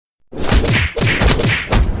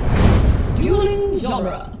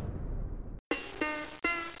genre.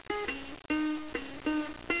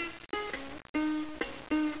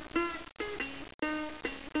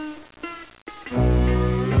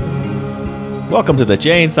 Welcome to the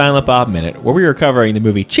Jay and Silent Bob Minute, where we are covering the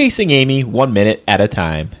movie Chasing Amy 1 minute at a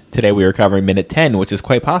time. Today we are covering minute 10, which is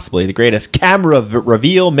quite possibly the greatest camera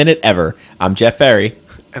reveal minute ever. I'm Jeff Ferry.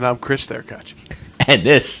 And I'm Chris Therkach. And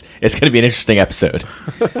this is going to be an interesting episode.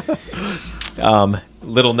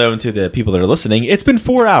 Little known to the people that are listening, it's been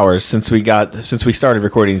 4 hours since we started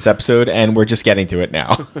recording this episode, and we're just getting to it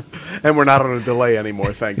now. And we're not on a delay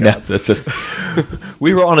anymore, thank No, God. that's just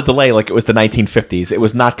we were on a delay like it was the 1950s. It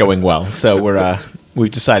was not going well, so we've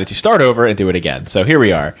decided to start over and do it again. So here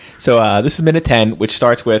we are. So this is minute 10, which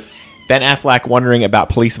starts with Ben Affleck wondering about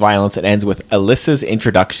police violence and ends with Alyssa's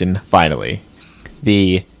introduction. Finally,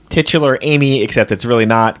 the titular Amy, except it's really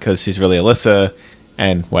not because she's really Alyssa,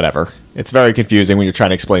 and whatever. It's very confusing when you're trying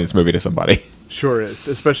to explain this movie to somebody. Sure is,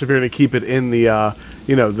 especially if you're going to keep it in the,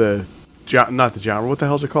 not the genre, what the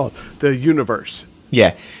hell's it called? The universe.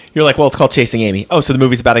 Yeah. You're like, well, it's called Chasing Amy. Oh, so the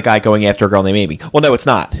movie's about a guy going after a girl named Amy. Well, no, it's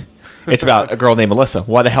not. It's about a girl named Alyssa.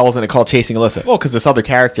 Why the hell isn't it called Chasing Alyssa? Well, because this other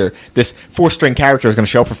character, this four-string character is going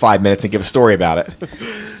to show up for 5 minutes and give a story about it.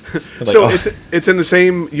 Like, so it's in the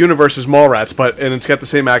same universe as Mallrats, and it's got the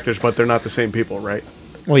same actors, but they're not the same people, right?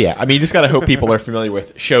 Well, yeah. I mean, you just got to hope people are familiar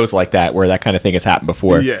with shows like that where that kind of thing has happened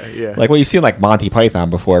before. Yeah. Like, well, you've seen, like, Monty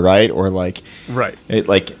Python before, right? Or, like... Right. You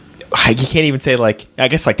can't even say, like... I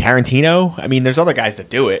guess, like, Tarantino? I mean, there's other guys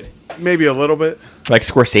that do it. Maybe a little bit. Like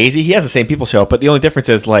Scorsese, he has the same people show up, but the only difference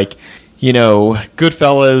is, like,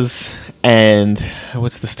 Goodfellas and...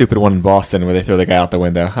 What's the stupid one in Boston where they throw the guy out the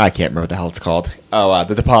window? I can't remember what the hell it's called. Oh,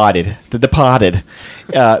 The Departed. The Departed.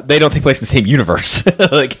 They don't take place in the same universe.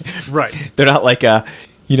 Right. They're not like...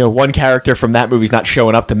 one character from that movie's not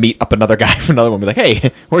showing up to meet up another guy from another one. Be like,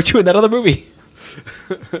 hey, weren't you in that other movie?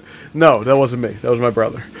 No, that wasn't me. That was my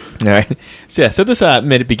brother. All right. So this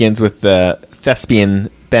minute begins with the thespian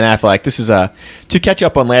Ben Affleck. This is to catch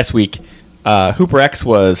up on last week. Hooper X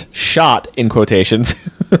was shot, in quotations,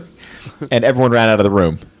 and everyone ran out of the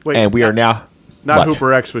room. Wait, and we are now... Not what?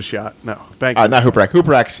 Hooper X was shot. No, Banky. Not Hooper X.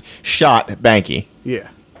 Hooper X shot Banky. Yeah.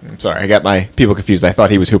 I'm sorry, I got my people confused. I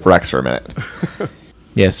thought he was Hooper X for a minute.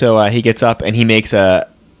 Yeah, so he gets up and he makes a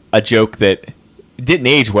joke that didn't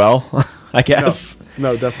age well, I guess.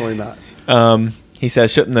 No, definitely not. He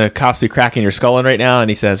says, shouldn't the cops be cracking your skull in right now? And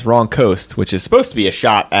he says, wrong coast, which is supposed to be a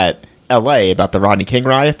shot at L.A. about the Rodney King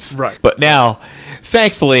riots. Right. But now,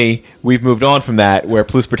 thankfully, we've moved on from that, where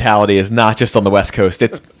police brutality is not just on the West Coast.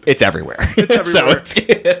 It's everywhere. It's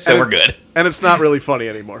everywhere. so we're good. And it's not really funny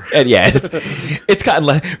anymore. And yeah, it's gotten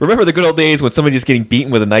like, remember the good old days when somebody just getting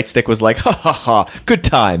beaten with a nightstick was like, ha ha ha, good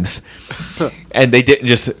times. And they didn't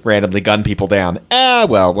just randomly gun people down.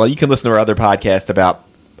 Well, you can listen to our other podcast about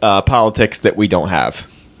politics that we don't have.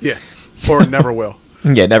 Yeah. Or never will.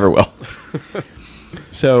 Yeah, never will.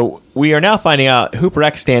 So we are now finding out Hooper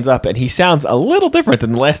X stands up and he sounds a little different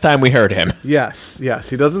than the last time we heard him. Yes.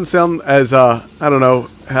 He doesn't sound as, I don't know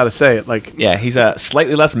how to say it. Yeah, he's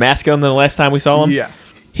slightly less masculine than the last time we saw him.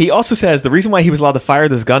 Yes. He also says the reason why he was allowed to fire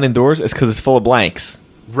this gun indoors is because it's full of blanks.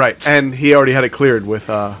 Right, and he already had it cleared with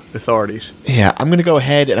authorities. Yeah, I'm going to go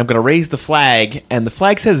ahead and I'm going to raise the flag, and the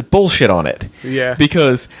flag says bullshit on it. Yeah.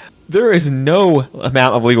 Because there is no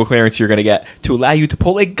amount of legal clearance you're going to get to allow you to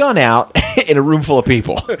pull a gun out in a room full of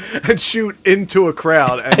people. And shoot into a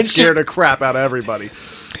crowd and scare the crap out of everybody.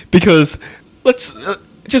 Because, let's,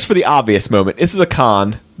 just for the obvious moment, this is a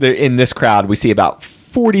con. In this crowd, we see about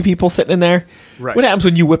 40 people sitting in there. Right. What happens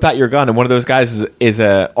when you whip out your gun and one of those guys is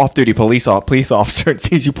a off-duty police officer and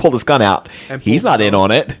sees you pull this gun out? He's not in on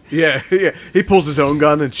it. Yeah. He pulls his own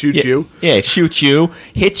gun and shoots you. Yeah, shoots you,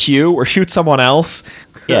 hits you, or shoots someone else.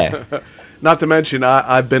 Yeah. Not to mention,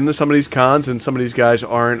 I've been to some of these cons, and some of these guys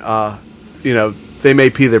aren't, they may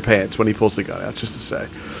pee their pants when he pulls the gun out, just to say.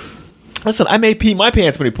 Listen, I may pee my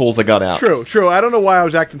pants when he pulls the gun out. True. I don't know why I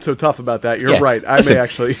was acting so tough about that. You're right. I may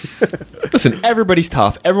actually... Listen, everybody's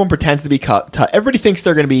tough. Everyone pretends to be tough. Everybody thinks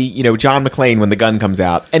they're going to be, John McClane when the gun comes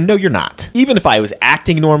out. And no, you're not. Even if I was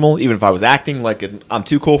acting normal, even if I was acting like I'm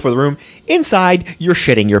too cool for the room, inside, you're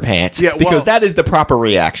shitting your pants. Yeah, because that is the proper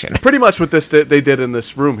reaction. Pretty much what they did in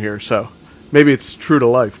this room here, so maybe it's true to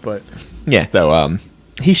life, but... Yeah, though,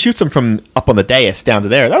 he shoots him from up on the dais down to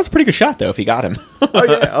there. That was a pretty good shot, though, if he got him.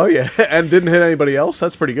 Oh, yeah. And didn't hit anybody else?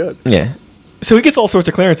 That's pretty good. Yeah. So he gets all sorts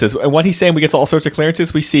of clearances. And when he's saying we get all sorts of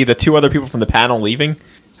clearances, we see the two other people from the panel leaving,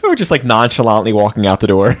 who are just, nonchalantly walking out the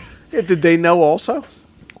door. Yeah, did they know also?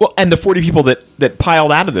 Well, and the 40 people that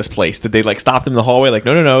piled out of this place, did they, stop them in the hallway?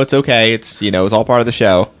 No, it's okay. It's, it's all part of the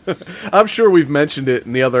show. I'm sure we've mentioned it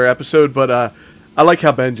in the other episode, but I like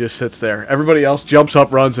how Ben just sits there. Everybody else jumps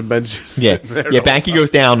up, runs, and Ben's just Yeah, sitting there. yeah. Banky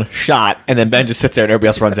goes down, shot, and then Ben just sits there, and everybody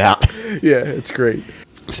else runs out. Yeah, it's great.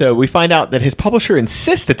 So we find out that his publisher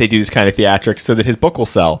insists that they do this kind of theatrics so that his book will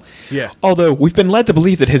sell. Yeah. Although we've been led to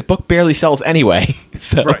believe that his book barely sells anyway.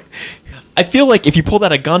 So Right. I feel like if you pulled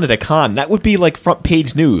out a gun at a con, that would be like front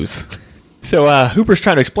page news. So Hooper's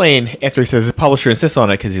trying to explain after he says his publisher insists on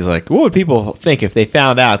it because he's like, what would people think if they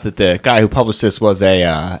found out that the guy who published this was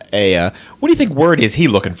a what do you think word is he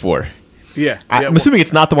looking for? Yeah. I'm assuming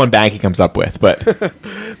it's not the one Banky comes up with,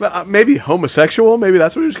 but Maybe homosexual? Maybe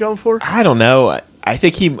that's what he was going for? I don't know. I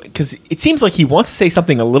think because it seems like he wants to say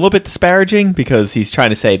something a little bit disparaging because he's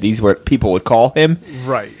trying to say these were people would call him.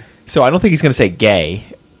 Right. So I don't think he's going to say gay,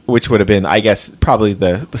 which would have been, I guess, probably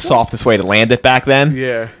the softest way to land it back then.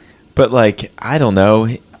 Yeah. But like, I don't know.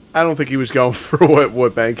 I don't think he was going for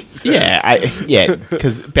what Banky says. Yeah,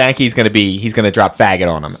 because Banky's going to drop faggot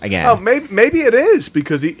on him again. Oh, maybe it is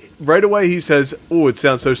because right away he says, "Oh, it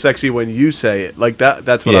sounds so sexy when you say it." Like that.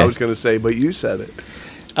 That's what I was going to say, but you said it.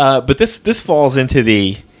 But this falls into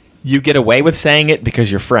the you get away with saying it because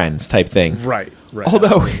you're friends type thing. Right.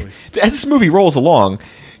 Although, as this movie rolls along,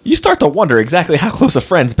 you start to wonder exactly how close of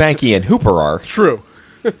friends Banky and Hooper are. True.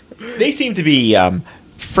 They seem to be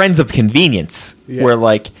friends of convenience, Yeah. where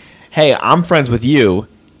like, hey, I'm friends with you,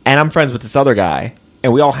 and I'm friends with this other guy,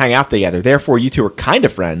 and we all hang out together. Therefore, you two are kind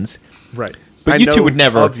of friends. Right. But you two would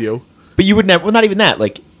never. Of you. But you would never. Well, not even that.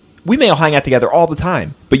 Like, we may all hang out together all the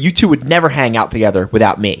time, but you two would never hang out together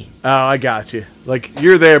without me. Oh, I got you. Like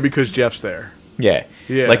you're there because Jeff's there. Yeah.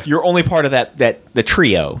 Yeah. Like you're only part of the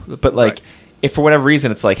trio. But like, Right. if for whatever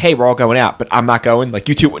reason it's like, hey, we're all going out, but I'm not going. Like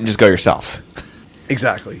you two wouldn't just go yourselves.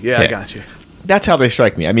 Exactly. Yeah, I got you. That's how they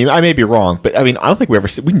strike me. I mean, I may be wrong, but I mean, I don't think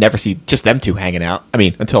we never see just them two hanging out. I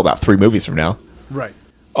mean, until about 3 movies from now. Right.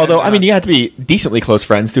 Although, And, I mean, you have to be decently close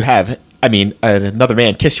friends to have, I mean, another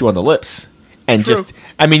man kiss you on the lips. And True. just,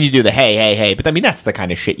 I mean, you do the hey, but I mean, that's the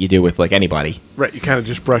kind of shit you do with, like, anybody. Right. You kind of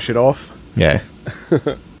just brush it off. Yeah.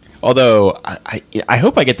 Although, I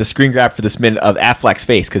hope I get the screen grab for this minute of Affleck's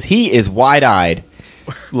face, because he is wide-eyed,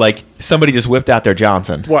 like somebody just whipped out their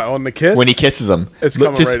Johnson. What, on the kiss? When he kisses him. It's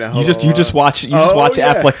Look, coming right now. You just watch yeah.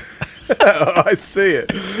 Affleck's... Oh, I see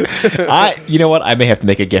it. You know what? I may have to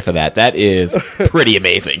make a gif of that. That is pretty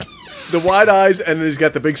amazing. The wide eyes, and then he's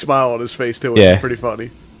got the big smile on his face, too. Yeah. It's pretty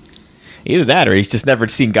funny. Either that, or he's just never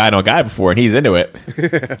seen Guy on Guy before, and he's into it.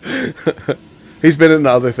 He's been in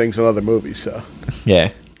other things in other movies, so.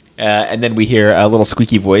 Yeah. And then we hear a little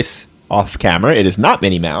squeaky voice off camera. It is not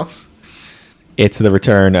Minnie Mouse. It's the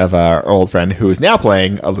return of our old friend who is now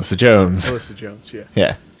playing Alyssa Jones. Alyssa Jones, yeah.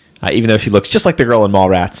 Yeah. Even though she looks just like the girl in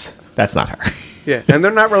Mallrats, that's not her. Yeah, and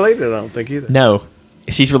they're not related, I don't think, either. No.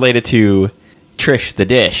 She's related to Trish the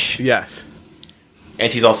Dish. Yes.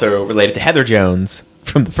 And she's also related to Heather Jones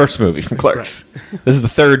from the first movie, from Clerks. This is the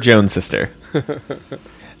third Jones sister.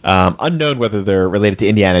 Unknown whether they're related to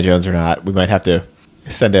Indiana Jones or not. We might have to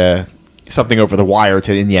send something over the wire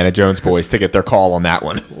to the Indiana Jones boys to get their call on that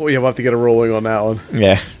one. Well, you'll have to get a ruling on that one.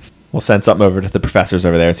 Yeah. We'll send something over to the professors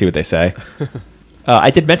over there and see what they say. I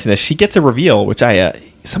did mention this. She gets a reveal, which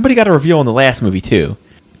somebody got a reveal in the last movie, too.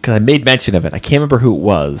 Because I made mention of it. I can't remember who it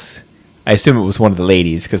was. I assume it was one of the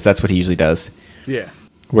ladies, because that's what he usually does. Yeah.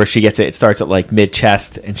 Where she gets it starts at, like,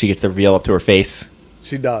 mid-chest, and she gets the reveal up to her face.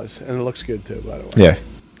 She does, and it looks good, too, by the way. Yeah.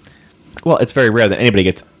 Well, it's very rare that anybody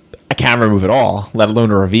gets a camera move at all, let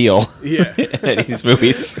alone a reveal. Yeah. in any of these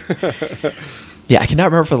movies. Yeah, I cannot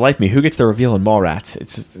remember for the life of me who gets the reveal in Mallrats.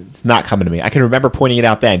 It's not coming to me. I can remember pointing it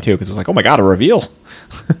out then, too, because it was like, oh my god, a reveal.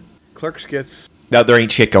 Clerks gets... No, there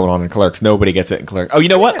ain't shit going on in Clerks. Nobody gets it in Clerks. Oh, you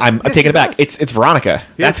know what? I'm taking it back. It's Veronica.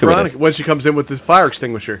 Yeah, That's it's who Veronica, it is. when she comes in with the fire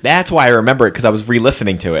extinguisher. That's why I remember it, because I was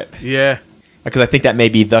re-listening to it. Yeah. Because I think that may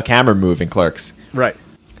be the camera move in Clerks. Right.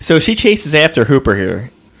 So she chases after Hooper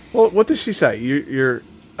here. Well, what does she say? You're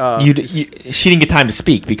She didn't get time to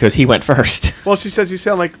speak because he went first. well, she says you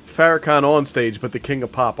sound like Farrakhan on stage, but the king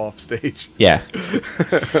of pop off stage. Yeah.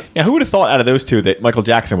 Yeah, who would have thought out of those two that Michael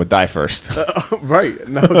Jackson would die first? Right.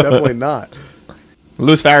 No, definitely not.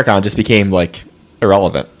 Louis Farrakhan just became, like,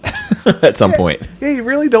 irrelevant at some point. Yeah, you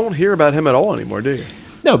really don't hear about him at all anymore, do you?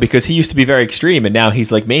 No, because he used to be very extreme, and now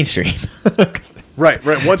he's, like, mainstream. Right.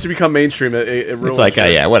 Once you become mainstream, it ruins It's like,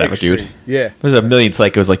 yeah, whatever, extreme. dude. Yeah. There's a million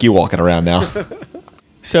psychos like you walking around now.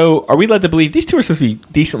 So, are we led to believe these two are supposed to be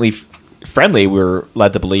decently friendly? We're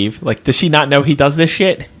led to believe. Like, does she not know he does this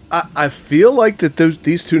shit? I feel like that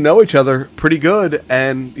these two know each other pretty good,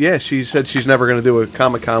 and yeah, she said she's never going to do a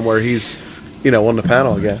Comic-Con where he's, on the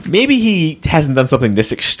panel again. Maybe he hasn't done something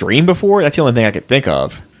this extreme before. That's the only thing I could think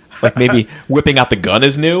of. Like maybe whipping out the gun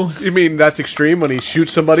is new. You mean that's extreme when he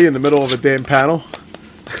shoots somebody in the middle of a damn panel?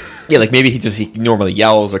 Yeah, like maybe he normally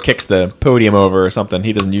yells or kicks the podium over or something.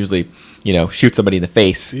 He doesn't usually, shoot somebody in the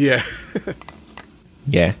face. Yeah.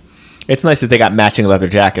 Yeah. It's nice that they got matching leather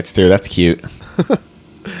jackets too. That's cute.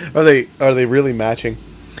 Are they really matching?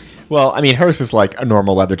 Well, I mean, hers is like a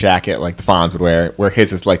normal leather jacket like the Fonz would wear, where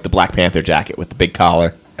his is like the Black Panther jacket with the big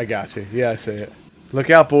collar. I got you. Yeah, I see it. Look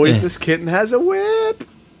out, boys. This kitten has a whip.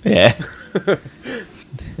 Yeah.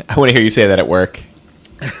 I want to hear you say that at work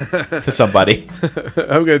to somebody.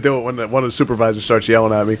 I'm going to do it when one of the supervisors starts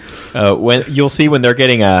yelling at me. When you'll see when they're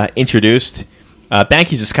getting introduced,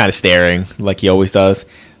 Banky's just kind of staring like he always does,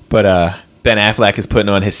 but Ben Affleck is putting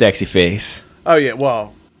on his sexy face. Oh, yeah.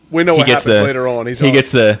 Well, we know what happens later on. He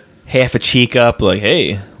gets the half a cheek up like,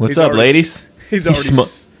 hey, what's up, ladies? He's already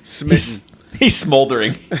smitten. He's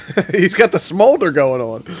smoldering. He's got the smolder going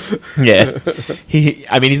on. Yeah.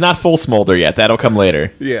 He's not full smolder yet. That'll come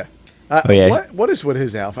later. Yeah. Yeah. What is with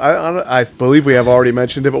his outfit? I believe we have already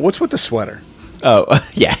mentioned it, but what's with the sweater? Oh,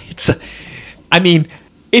 yeah. It's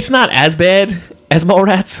not as bad as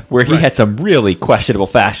Mallrats, where he had some really questionable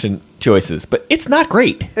fashion choices, but it's not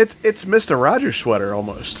great. It's Mr. Rogers' sweater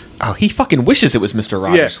almost. Oh, he fucking wishes it was Mr.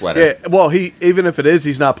 Rogers' sweater. Yeah, well, even if it is,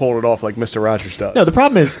 he's not pulling it off like Mr. Rogers does. No, the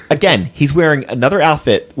problem is, again, he's wearing another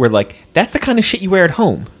outfit where, like, that's the kind of shit you wear at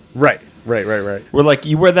home. Right. Where, like,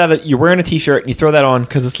 you wear that, you're wearing a t-shirt and you throw that on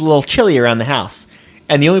because it's a little chilly around the house.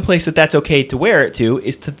 And the only place that's okay to wear it to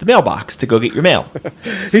is to the mailbox to go get your mail.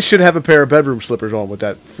 He should have a pair of bedroom slippers on with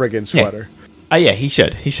that friggin' sweater. Yeah, he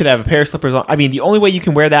should. He should have a pair of slippers on. I mean, the only way you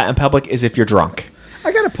can wear that in public is if you're drunk.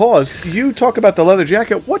 I gotta pause. You talk about the leather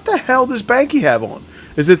jacket. What the hell does Banky have on?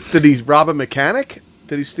 Did he rob a mechanic?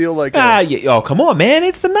 Did he steal like? Oh, come on, man!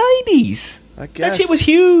 It's the '90s. I guess that shit was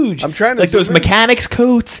huge. I'm trying to like those mechanics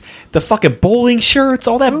coats, the fucking bowling shirts,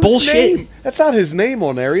 all that bullshit. Name? That's not his name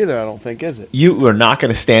on there either. I don't think, is it? You are not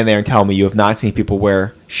going to stand there and tell me you have not seen people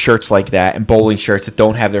wear shirts like that and bowling shirts that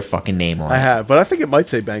don't have their fucking name on it. I have, but I think it might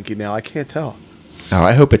say Banky now. I can't tell. Oh,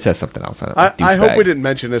 I hope it says something else on it. Like I hope we didn't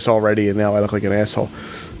mention this already, and now I look like an asshole.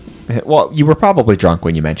 Well, you were probably drunk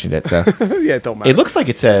when you mentioned it, so yeah, it don't matter. It looks like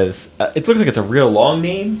it says. It looks like it's a real long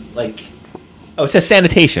name. Like, it says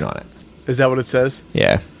sanitation on it. Is that what it says?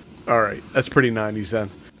 Yeah. All right, that's pretty 90s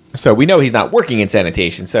then. So we know he's not working in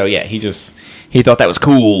sanitation. So yeah, he thought that was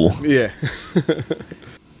cool. Yeah.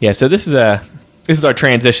 Yeah. So this is our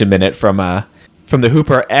transition minute from the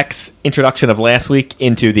Hooper X introduction of last week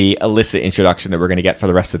into the Alyssa introduction that we're going to get for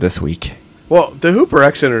the rest of this week. Well, the Hooper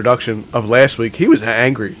X introduction of last week, he was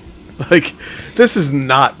angry. Like, this is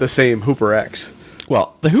not the same Hooper X.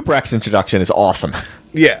 Well, the Hooper X introduction is awesome.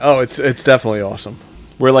 Yeah. Oh, it's definitely awesome.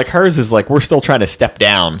 Where, like, hers is, like, we're still trying to step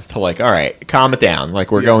down to, like, all right, calm it down.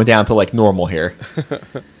 Like, we're going down to, like, normal here.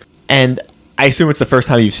 And I assume it's the first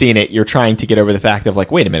time you've seen it, you're trying to get over the fact of,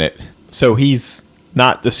 like, wait a minute. So he's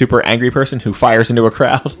not the super angry person who fires into a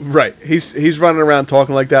crowd? Right. He's running around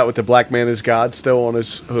talking like that with the black man is God still on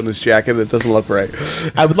his jacket. It doesn't look right.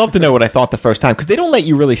 I would love to know what I thought the first time, because they don't let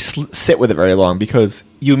you really sit with it very long, because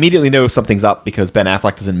you immediately know something's up because Ben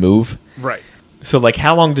Affleck doesn't move. Right. So, like,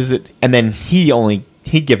 how long does it... And then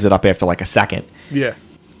he gives it up after, like, a second. Yeah.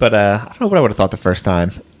 But I don't know what I would have thought the first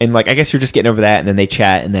time. And, like, I guess you're just getting over that, and then they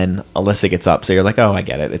chat, and then Alyssa gets up. So you're like, oh, I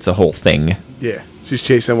get it. It's a whole thing. Yeah. She's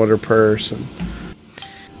chasing with her purse.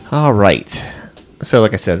 All right. So,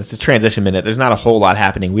 like I said, it's a transition minute. There's not a whole lot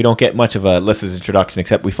happening. We don't get much of Alyssa's introduction,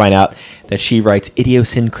 except we find out that she writes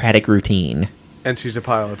idiosyncratic routine. And she's a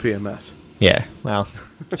pile of PMS. Yeah, well,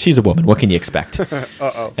 she's a woman. What can you expect?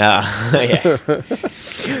 Uh-oh. Yeah.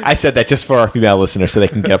 I said that just for our female listeners so they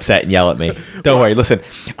can get upset and yell at me. Don't worry. Listen,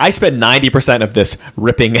 I spent 90% of this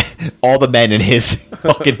ripping all the men in his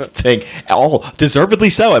fucking thing. All deservedly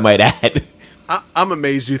so, I might add. I'm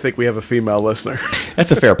amazed you think we have a female listener.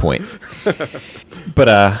 That's a fair point. But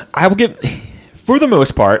I will give, for the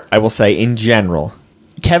most part, I will say in general,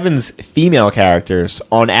 Kevin's female characters,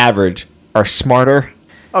 on average, are smarter.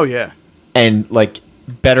 Oh, yeah. And, like,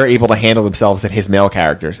 better able to handle themselves than his male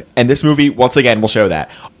characters. And this movie, once again, will show that.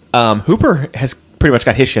 Hooper has pretty much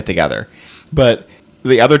got his shit together. But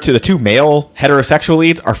the two male heterosexual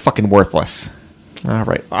leads are fucking worthless. All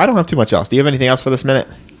right. I don't have too much else. Do you have anything else for this minute?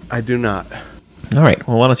 I do not. All right.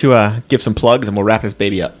 Well, why don't you give some plugs and we'll wrap this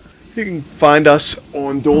baby up. You can find us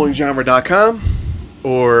on duelinggenre.com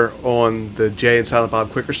or on the Jay and Silent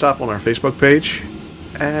Bob Quicker Stop on our Facebook page.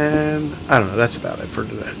 And I don't know. That's about it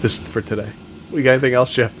for today. We got anything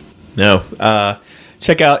else, Jeff? No.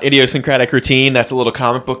 Check out Idiosyncratic Routine. That's a little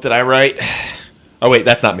comic book that I write. Oh, wait.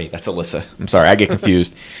 That's not me. That's Alyssa. I'm sorry. I get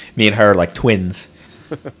confused. Me and her are like twins.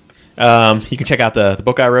 You can check out the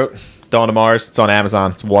book I wrote, Dawn of Mars. It's on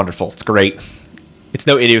Amazon. It's wonderful. It's great. It's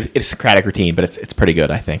no idiosyncratic routine, but it's pretty good,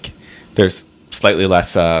 I think. There's slightly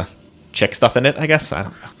less chick stuff in it, I guess. I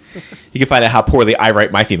don't know. You can find out how poorly I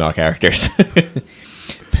write my female characters.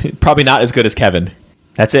 Probably not as good as Kevin.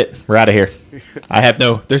 That's it. We're out of here.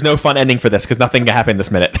 There's no fun ending for this because nothing happened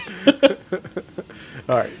this minute.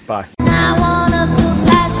 All right. Bye.